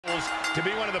abilities to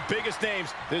be one of the biggest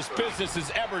names this business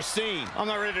has ever seen. I'm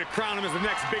not ready to crown him as the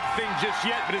next big thing just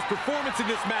yet, but his performance in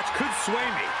this match could sway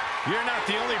me. You're not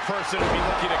the only person to be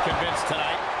looking to convince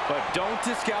tonight. But don't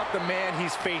discount the man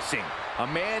he's facing. A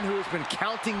man who has been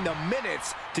counting the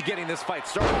minutes to getting this fight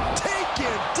started. Take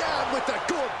him down with a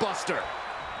gourd buster.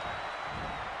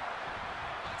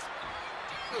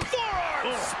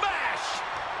 Forearm smash!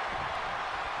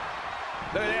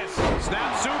 Look at this.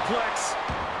 Snap suplex.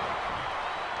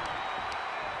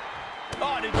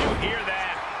 Oh, did you hear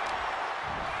that?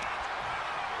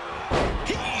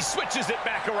 He switches it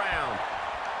back around.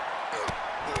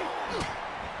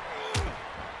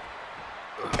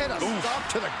 And a stop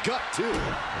to the gut, too.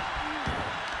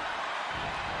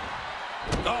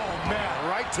 Oh, man,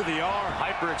 right to the arm.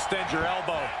 Hyperextend your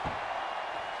elbow.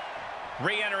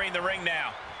 Re-entering the ring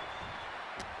now.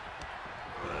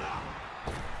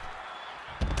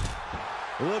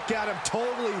 Look at him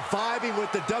totally vibing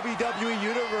with the WWE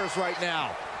Universe right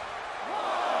now.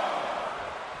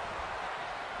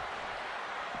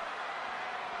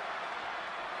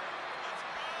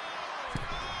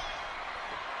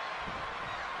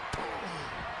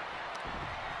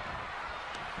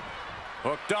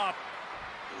 Hooked up.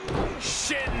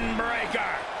 Shin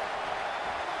breaker.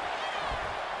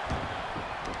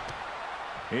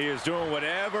 He is doing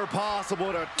whatever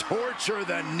possible to torture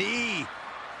the knee.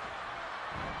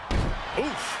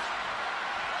 Oof.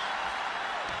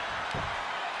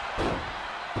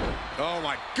 Oh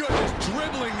my goodness,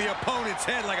 dribbling the opponent's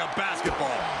head like a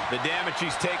basketball. The damage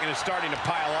he's taken is starting to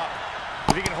pile up.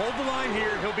 If he can hold the line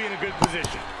here, he'll be in a good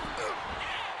position.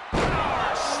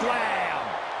 Power slam.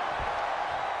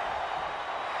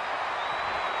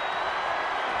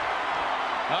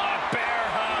 Bear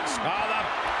hugs. The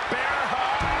bear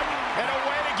hug. And a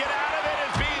way to get out of it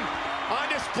is being on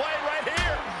display right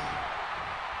here.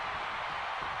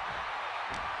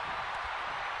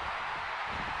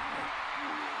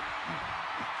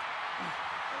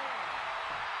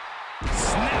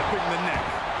 Snapping the neck.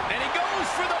 And he goes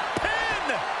for the pin.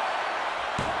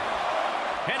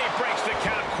 And he breaks the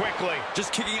count quickly.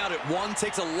 Just kicking out at one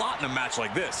takes a lot in a match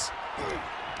like this.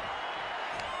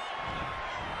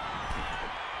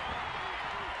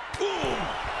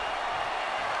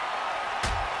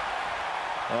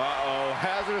 Uh-oh,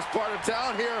 hazardous part of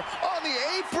town here on the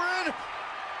apron.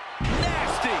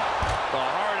 Nasty. The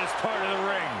hardest part of the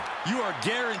ring. You are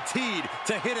guaranteed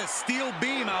to hit a steel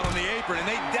beam out on the apron, and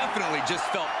they definitely just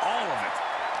felt all of it.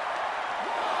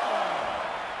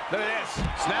 Look at this.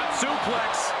 Snap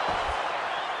suplex.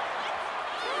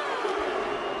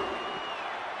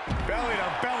 Belly to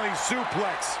belly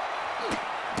suplex.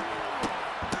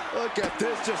 Look at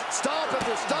this, just stop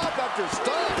after stop after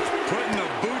stop. Putting the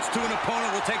boots to an opponent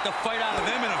will take the fight out of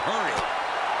them in a hurry.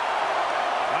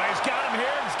 He's got him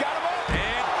here. He's got him up.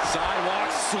 And sidewalk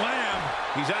slam.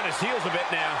 He's on his heels a bit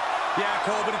now. Yeah,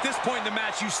 Cole, but at this point in the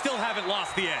match, you still haven't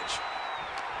lost the edge.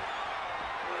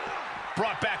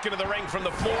 Brought back into the ring from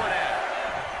the floor now.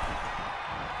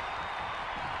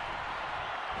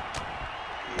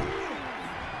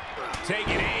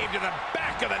 Taking aim to the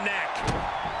back of the neck.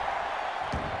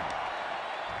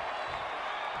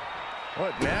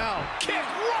 What now? Kick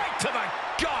right to the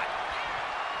gut.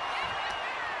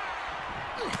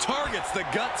 Targets the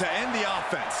gut to end the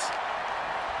offense.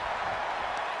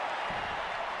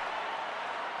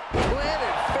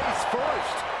 Planted face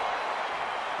first.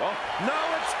 Oh, no,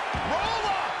 it's roll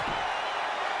up.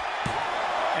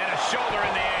 And a shoulder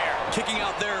in the air. Kicking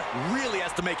out there really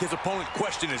has to make his opponent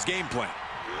question his game plan.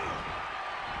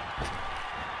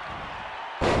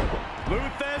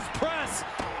 Luthez press.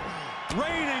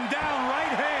 Raining down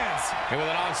right hands. And with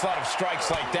an onslaught of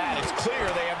strikes like that, it's clear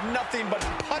they have nothing but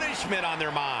punishment on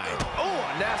their mind. Oh,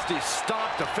 a nasty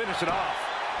stop to finish it off.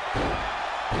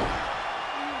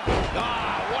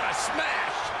 What a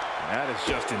smash. That is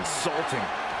just insulting.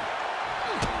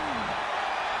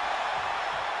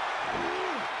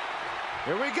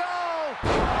 Here we go.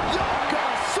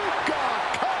 Yokosuka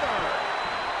cutter.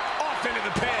 Off into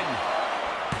the pin.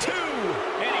 2.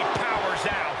 And he powers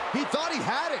out. He thought he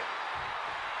had it.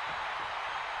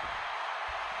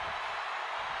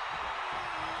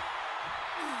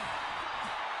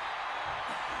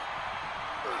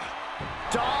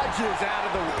 Dodges out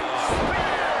of the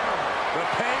spear. The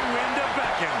pay window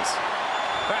beckons.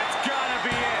 That's gotta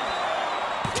be it.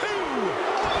 2.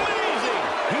 Amazing.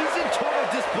 He's in total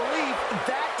disbelief.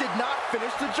 That did not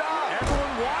finish the job.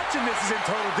 Everyone watching this is in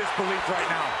total disbelief right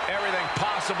now. Everything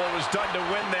possible was done to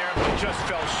win there, but just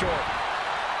fell short.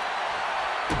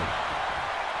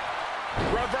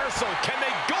 Reversal. Can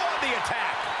they go on the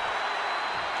attack?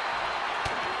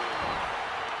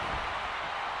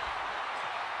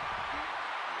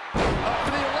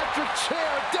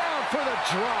 chair down for the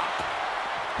drop.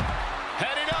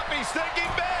 Heading up, he's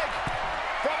thinking big.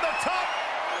 From the top.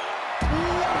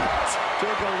 What?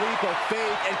 Took a leap of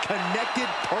faith and connected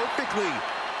perfectly.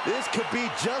 This could be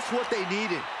just what they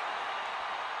needed.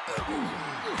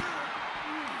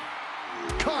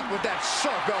 Caught with that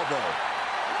sharp elbow.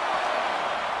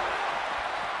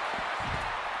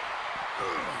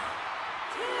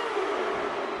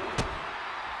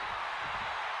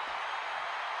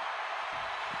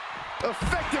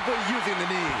 Effectively using the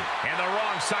knee. And the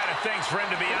wrong side of things for him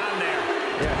to be on there.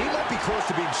 Yeah, he might be close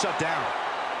to being shut down.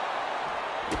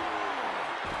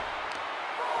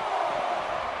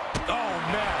 Oh,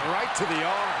 man, right to the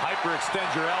arm. Hyperextend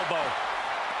your elbow.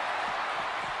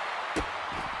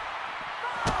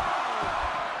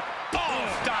 Oh,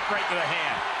 stop right to the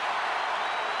hand.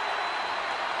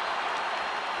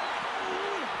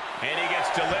 And he gets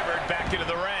delivered back into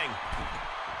the ring.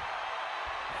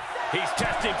 He's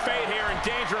testing fate here, in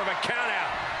danger of a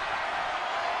countout.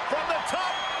 From the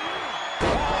top.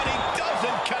 Oh, and he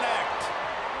doesn't connect.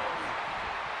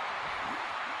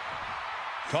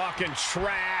 Talking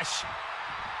trash.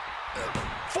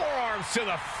 Forearms to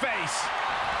the face.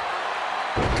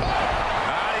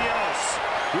 Adios.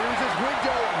 Here's his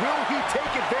window. Will he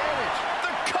take advantage?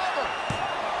 The cover.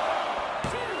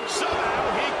 Somehow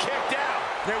he kicked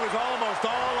out. It was almost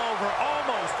all over.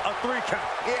 Almost a 3 count.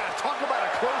 Yeah, talk about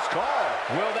a close call.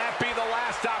 Will that be the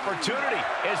last opportunity?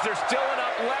 Is there still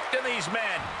enough left in these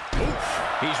men? Oof.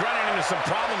 He's running into some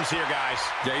problems here, guys.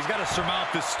 Yeah, he's got to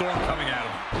surmount this storm coming at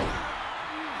him.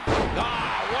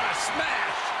 Ah, what a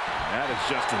smash! That is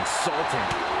just insulting.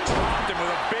 Dropped him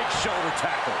with a big shoulder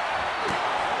tackle.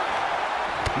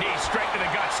 Knee straight to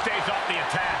the gut, stays off the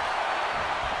attack.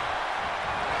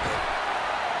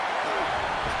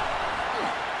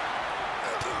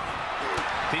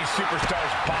 These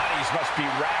superstars' bodies must be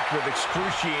racked with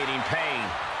excruciating pain.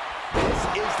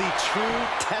 This is the true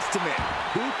testament.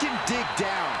 Who can dig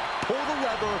down, pull the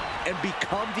lever, and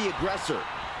become the aggressor?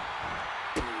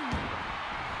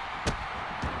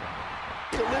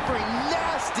 Delivering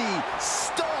nasty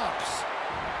stomps.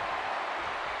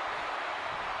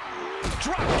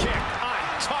 Drop kick on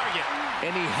target.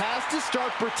 And he has to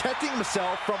start protecting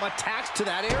himself from attacks to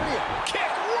that area.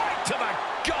 Kick right to the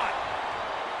gut.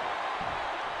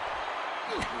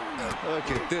 Look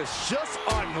at this, just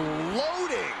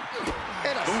unloading.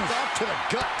 And a stomp to the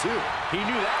gut, too. He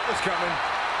knew that was coming.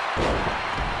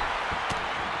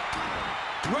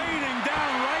 Raining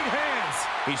down right hands.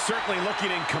 He's certainly looking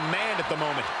in command at the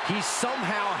moment. He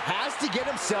somehow has to get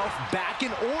himself back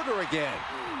in order again.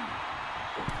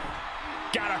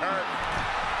 Gotta hurt.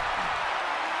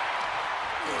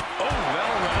 Oh,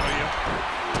 that'll rattle you.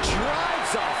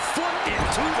 Drives a foot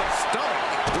into the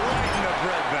stomach. Right in the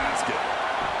breadbasket.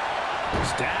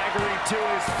 Staggering to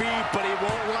his feet, but he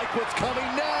won't like what's coming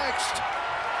next.